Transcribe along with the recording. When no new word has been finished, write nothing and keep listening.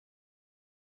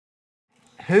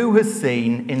Who has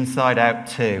seen Inside Out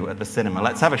 2 at the cinema?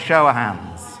 Let's have a show of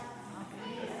hands.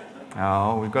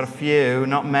 Oh, we've got a few,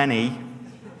 not many.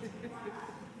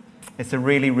 It's a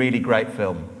really, really great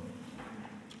film.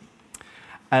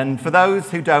 And for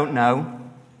those who don't know,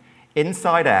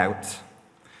 Inside Out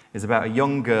is about a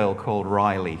young girl called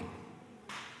Riley.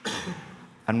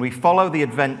 And we follow the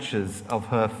adventures of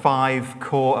her 5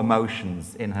 core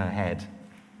emotions in her head.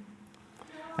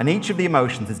 And each of the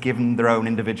emotions is given their own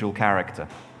individual character.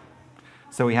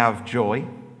 So we have joy,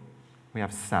 we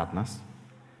have sadness,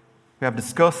 we have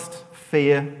disgust,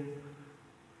 fear, and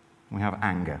we have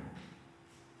anger.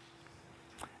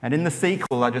 And in the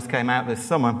sequel that just came out this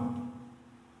summer,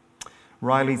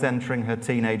 Riley's entering her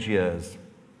teenage years.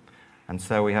 And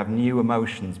so we have new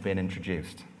emotions being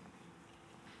introduced.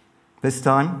 This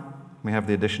time, we have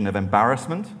the addition of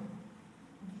embarrassment,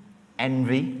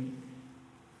 envy,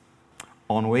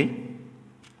 ennui,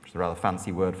 which is a rather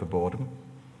fancy word for boredom.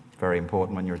 It's very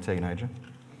important when you're a teenager.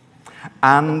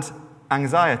 And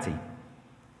anxiety.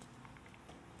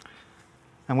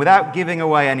 And without giving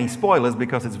away any spoilers,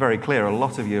 because it's very clear a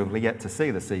lot of you have yet to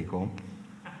see the sequel,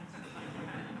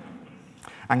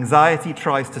 anxiety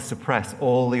tries to suppress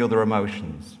all the other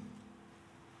emotions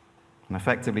and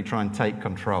effectively try and take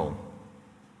control.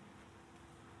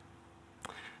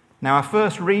 Now, our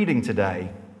first reading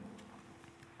today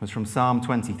was from Psalm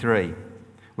 23,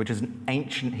 which is an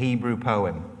ancient Hebrew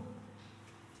poem.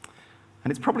 And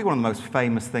it's probably one of the most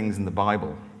famous things in the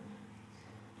Bible.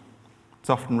 It's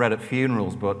often read at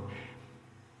funerals, but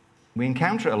we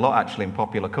encounter it a lot, actually, in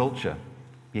popular culture.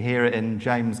 You hear it in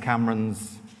James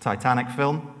Cameron's Titanic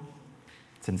film.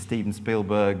 It's in Steven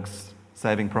Spielberg's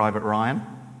Saving Private Ryan.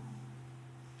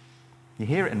 You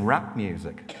hear it in rap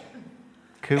music.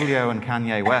 Coolio and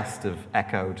Kanye West have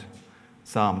echoed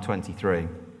Psalm 23.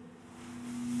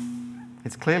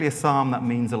 It's clearly a psalm that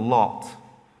means a lot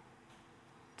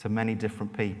to many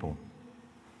different people.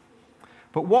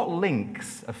 But what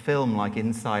links a film like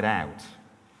Inside Out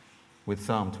with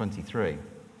Psalm 23?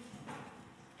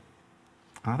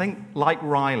 I think, like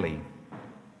Riley,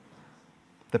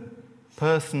 the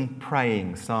person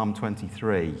praying Psalm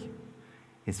 23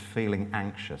 is feeling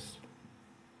anxious.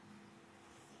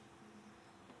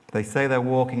 They say they're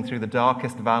walking through the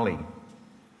darkest valley.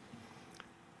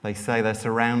 They say they're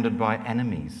surrounded by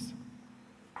enemies.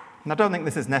 And I don't think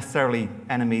this is necessarily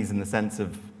enemies in the sense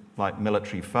of like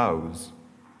military foes.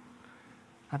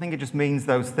 I think it just means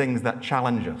those things that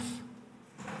challenge us,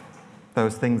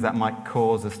 those things that might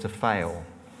cause us to fail,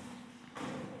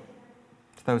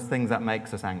 those things that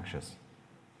makes us anxious.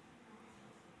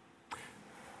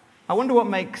 I wonder what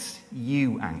makes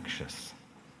you anxious.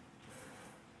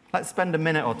 Let's spend a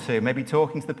minute or two maybe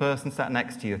talking to the person sat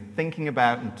next to you, thinking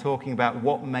about and talking about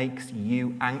what makes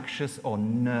you anxious or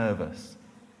nervous.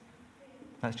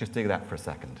 Let's just do that for a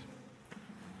second.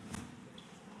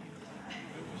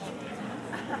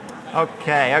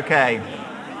 Okay.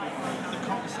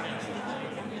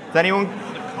 Has anyone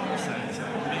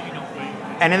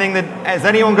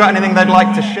got anything they'd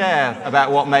like to share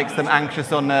about what makes them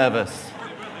anxious or nervous?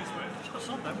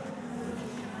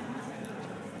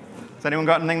 Has anyone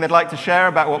got anything they'd like to share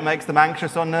about what makes them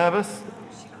anxious or nervous?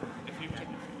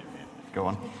 Go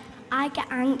on. I get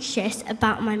anxious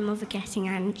about my mother getting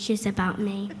anxious about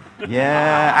me.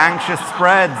 Yeah, anxious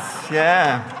spreads,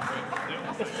 yeah.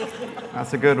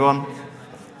 That's a good one.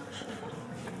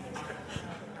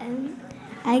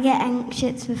 I get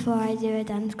anxious before I do a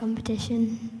dance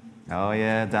competition. Oh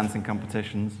yeah, dancing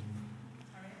competitions.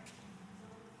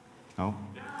 Oh.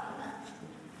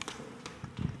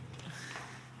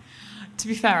 To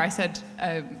be fair, I said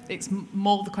it's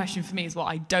more the question for me is what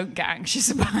I don't get anxious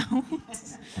about.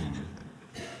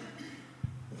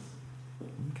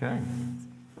 Okay.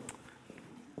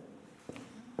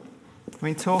 I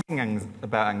mean, talking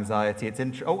about anxiety, it's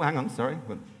interesting. Oh, hang on, sorry.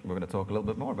 We're going to talk a little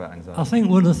bit more about anxiety. I think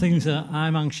one of the things that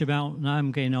I'm anxious about now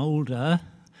I'm getting older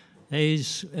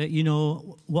is,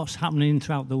 what's happening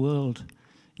throughout the world.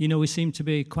 We seem to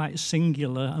be quite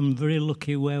singular and very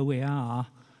lucky where we are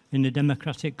in a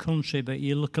democratic country, but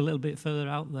you look a little bit further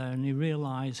out there and you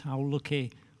realise how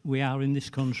lucky we are in this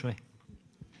country.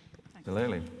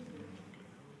 Absolutely.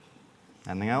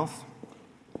 Anything else?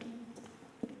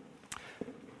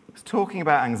 Talking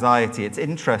about anxiety, it's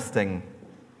interesting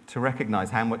to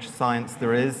recognise how much science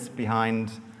there is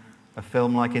behind a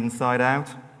film like Inside Out.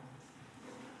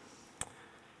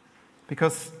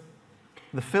 Because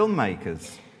the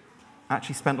filmmakers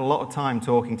actually spent a lot of time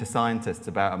talking to scientists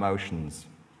about emotions.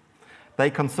 They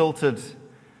consulted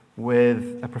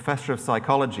with a professor of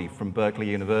psychology from Berkeley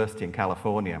University in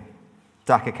California,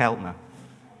 Dacher Keltner.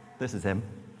 This is him.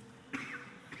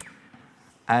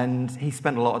 And he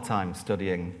spent a lot of time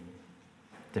studying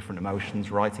different emotions,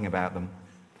 writing about them.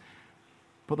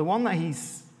 But the one that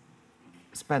he's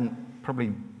spent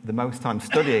probably the most time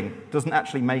studying doesn't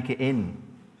actually make it in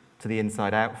to the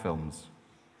Inside Out films.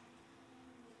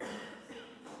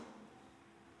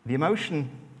 The emotion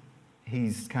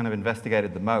he's kind of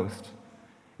investigated the most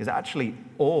is actually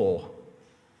awe.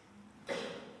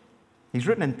 He's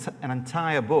written an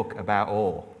entire book about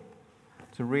awe.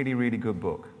 It's a really, really good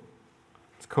book.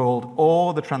 It's called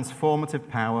Awe, the Transformative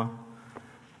Power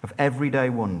of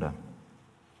Everyday Wonder.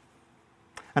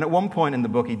 And at one point in the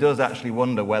book, he does actually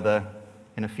wonder whether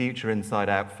in a future Inside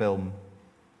Out film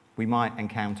we might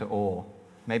encounter awe.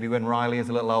 Maybe when Riley is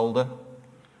a little older,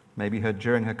 maybe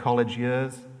during her college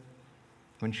years,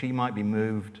 when she might be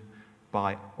moved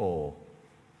by awe.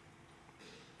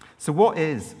 So what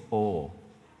is awe?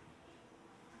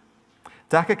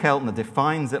 Dacre Keltner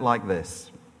defines it like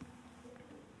this.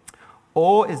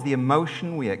 Awe is the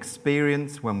emotion we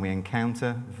experience when we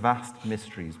encounter vast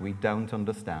mysteries we don't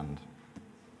understand.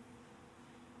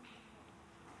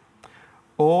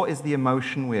 Awe is the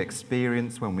emotion we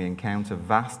experience when we encounter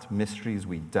vast mysteries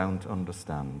we don't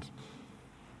understand.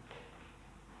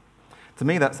 To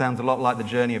me, that sounds a lot like the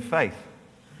journey of faith,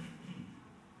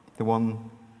 the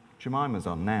one Jemima's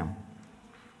on now.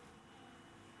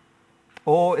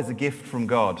 Awe is a gift from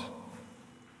God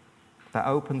that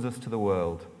opens us to the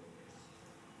world.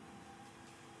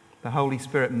 The Holy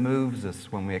Spirit moves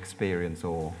us when we experience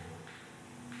awe,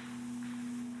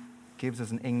 gives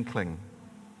us an inkling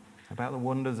about the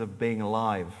wonders of being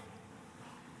alive,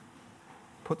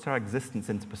 puts our existence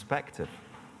into perspective,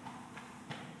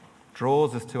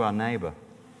 draws us to our neighbour.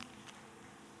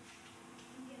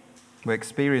 We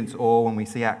experience awe when we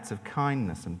see acts of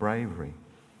kindness and bravery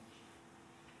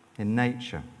in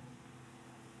nature.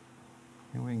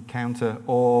 We encounter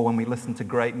awe when we listen to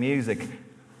great music.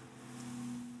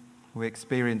 We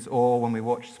experience awe when we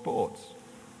watch sports.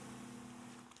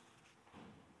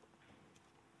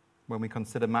 When we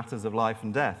consider matters of life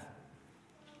and death.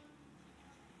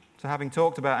 So having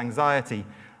talked about anxiety,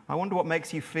 I wonder what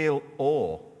makes you feel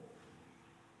awe.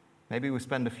 Maybe we'll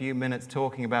spend a few minutes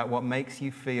talking about what makes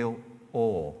you feel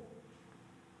awe.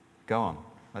 Go on,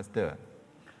 let's do it.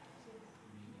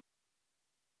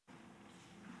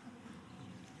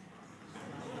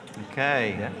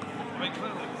 Okay. Yeah.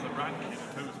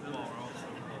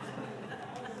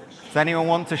 Does anyone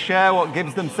want to share what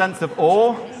gives them sense of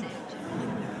awe?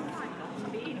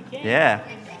 Yeah.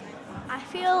 I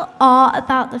feel awe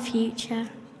about the future.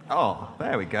 Oh,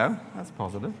 there we go. That's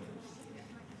positive.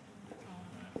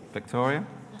 Victoria?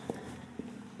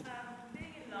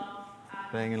 Being in love.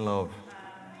 Being in love.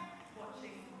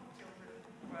 Watching children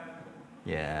grow.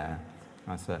 Yeah.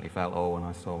 I certainly felt awe when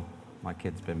I saw my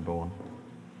kids being born.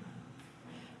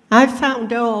 I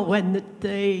found awe when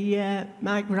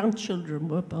my grandchildren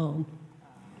were born.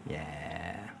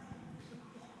 Yeah.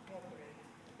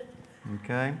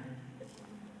 Okay.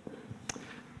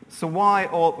 So why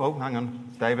all... Oh, hang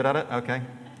on. David had it? Okay.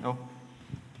 Oh.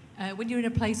 When you're in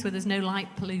a place where there's no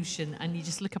light pollution and you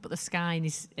just look up at the sky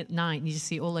and at night and you just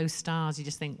see all those stars, you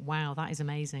just think, wow, that is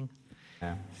amazing.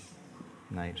 Yeah.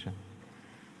 Nature.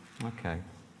 Okay.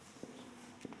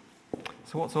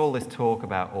 So what's all this talk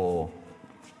about awe?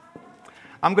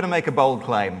 I'm going to make a bold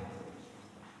claim.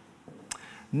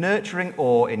 Nurturing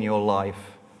awe in your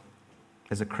life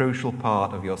is a crucial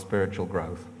part of your spiritual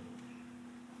growth.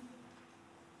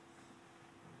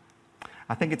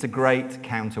 I think it's a great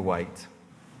counterweight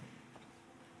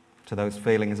to those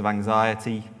feelings of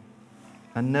anxiety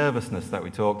and nervousness that we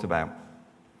talked about.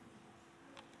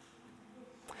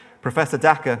 Professor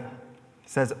Dacre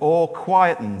says awe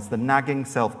quietens the nagging,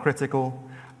 self-critical,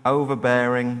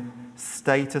 overbearing,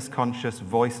 status-conscious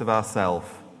voice of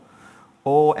ourself.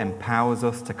 Awe empowers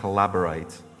us to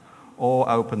collaborate. Awe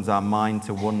opens our mind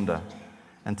to wonder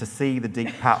and to see the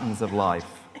deep patterns of life.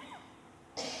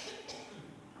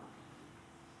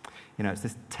 You know, it's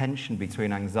this tension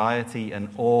between anxiety and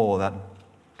awe that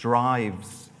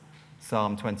drives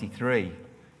Psalm 23.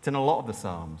 It's in a lot of the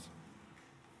Psalms.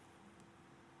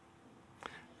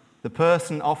 The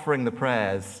person offering the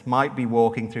prayers might be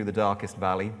walking through the darkest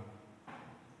valley.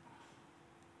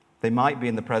 They might be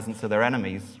in the presence of their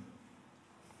enemies,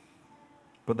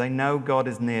 but they know God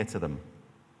is near to them.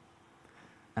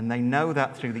 And they know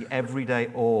that through the everyday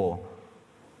awe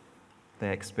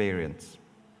they experience.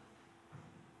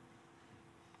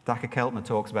 Dacre Keltner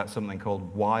talks about something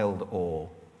called wild awe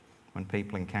when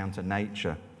people encounter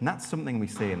nature. And that's something we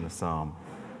see in the psalm.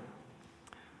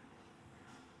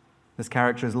 This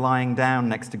character is lying down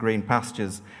next to green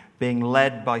pastures, being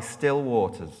led by still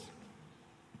waters.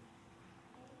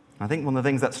 I think one of the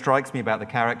things that strikes me about the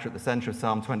character at the centre of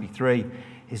Psalm 23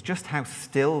 is just how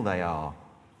still they are.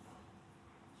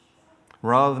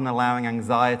 Rather than allowing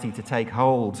anxiety to take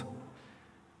hold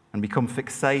and become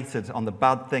fixated on the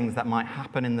bad things that might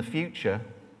happen in the future,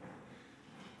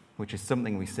 which is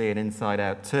something we see in Inside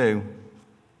Out too,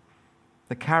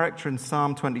 the character in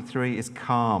Psalm 23 is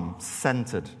calm,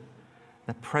 centered.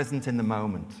 They're present in the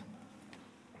moment.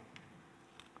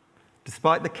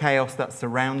 Despite the chaos that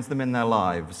surrounds them in their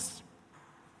lives,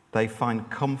 they find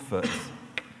comfort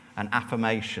and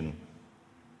affirmation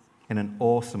in an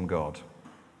awesome God.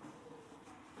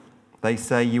 They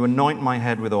say, "You anoint my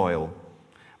head with oil.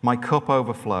 My cup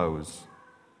overflows.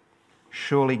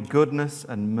 Surely goodness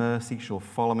and mercy shall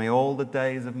follow me all the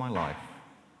days of my life."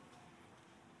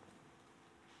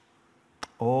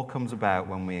 All comes about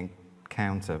when we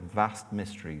encounter vast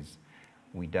mysteries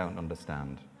we don't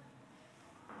understand.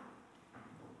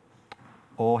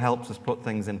 All helps us put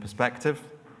things in perspective,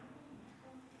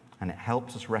 and it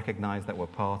helps us recognize that we're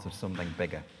part of something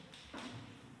bigger.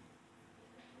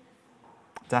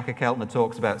 Dacre Keltner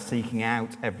talks about seeking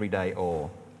out everyday awe.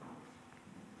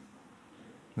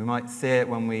 We might see it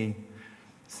when we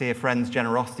see a friend's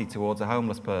generosity towards a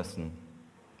homeless person,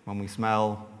 when we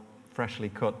smell freshly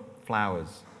cut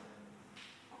flowers,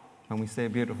 when we see a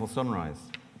beautiful sunrise.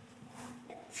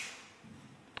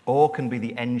 Awe can be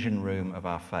the engine room of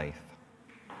our faith.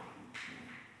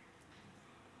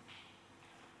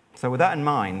 So with that in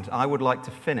mind, I would like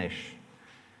to finish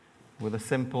with a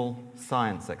simple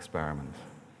science experiment.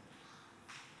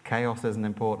 Chaos is an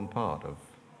important part of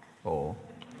awe.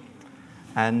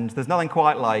 And there's nothing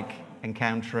quite like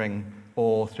encountering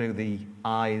awe through the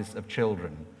eyes of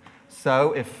children.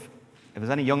 So if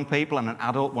there's any young people and an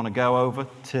adult want to go over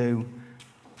to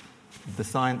the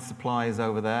science supplies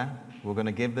over there, we're going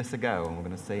to give this a go and we're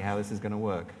going to see how this is going to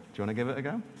work. Do you want to give it a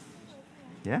go?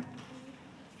 Yeah?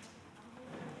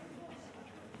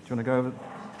 Do you want to go over?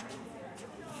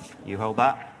 You hold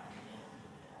that.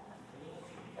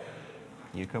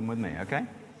 You come with me, okay?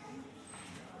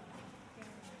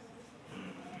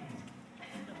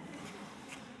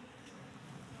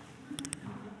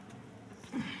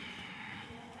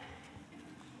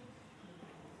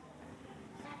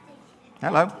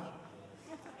 Hello.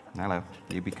 Hello.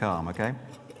 You be calm, okay?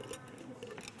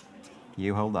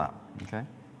 You hold that, okay?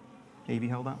 Evie,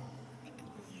 hold that.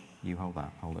 You hold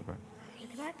that. Hold it, bro.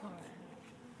 Can I pour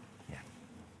it? Yeah.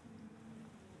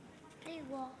 Please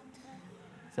water.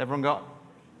 Has everyone got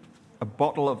a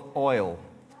bottle of oil?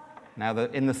 Now,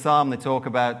 in the psalm, they talk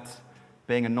about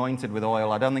being anointed with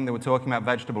oil. I don't think they were talking about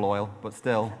vegetable oil, but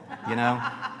still, you know,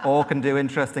 awe can do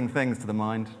interesting things to the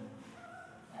mind.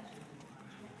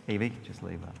 Evie, just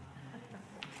leave that.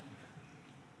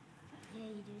 Yeah,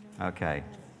 you do. Okay.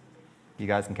 You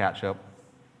guys can catch up.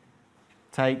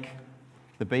 Take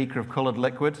the beaker of coloured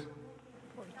liquid.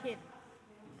 Pour it in.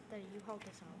 So you hold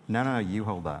this on. No, you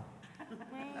hold that.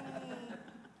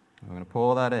 We're going to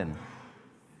pour that in.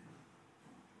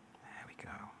 There we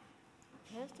go.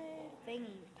 Here's the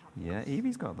thingy tablets. Yeah,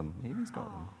 Evie's got them. Evie's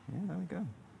got them. Yeah, there we go.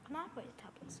 Can I put the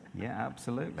tablets in? Yeah,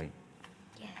 absolutely.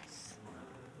 Yes.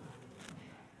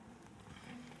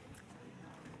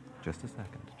 Just a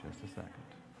second, just a second.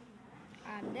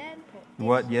 And then put this.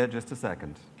 What? Yeah, just a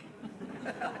second.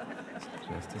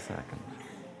 Just a second.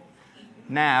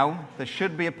 Now, there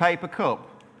should be a paper cup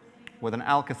with an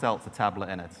Alka-Seltzer tablet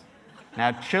in it.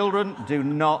 Now, children, do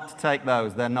not take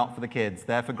those. They're not for the kids.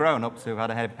 They're for grown-ups who've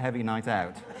had a heavy night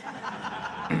out.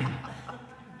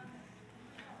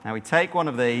 Now, we take one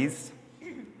of these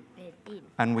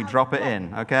and we drop it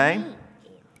in, okay?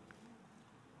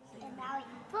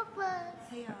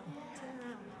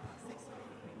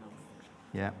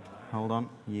 Yeah, hold on.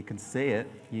 You can see it.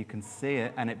 You can see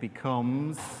it, and it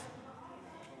becomes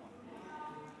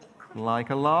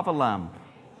like a lava lamp.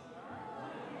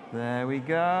 There we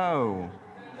go.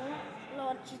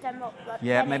 Launches them up.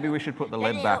 Yeah, maybe we should put the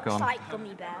lid back on. It looks like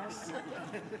gummy bears.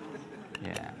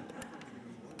 Yeah.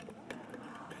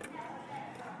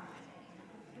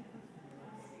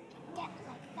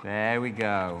 There we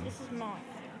go. This is mine.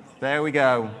 There we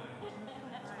go.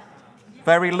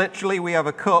 Very literally, we have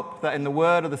a cup that in the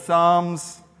word of the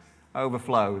Psalms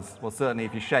overflows. Well, certainly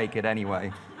if you shake it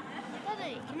anyway.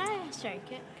 Daddy, can I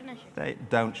shake it? Can I shake it?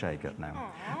 Don't shake it, no.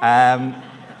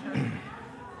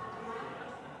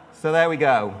 So there we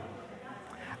go.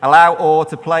 Allow awe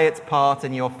to play its part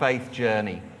in your faith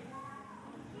journey.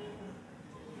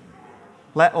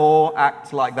 Let awe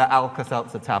act like that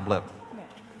Alka-Seltzer tablet,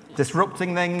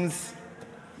 disrupting things,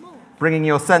 bringing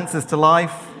your senses to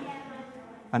life,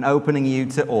 and opening you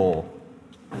to awe.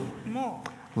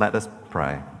 Let us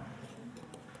pray.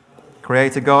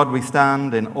 Creator God, we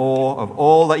stand in awe of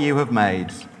all that you have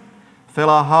made. Fill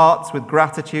our hearts with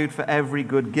gratitude for every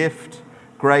good gift,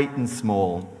 great and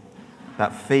small,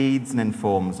 that feeds and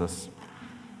informs us,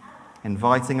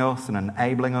 inviting us and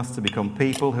enabling us to become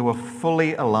people who are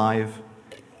fully alive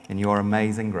in your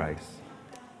amazing grace.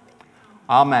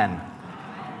 Amen.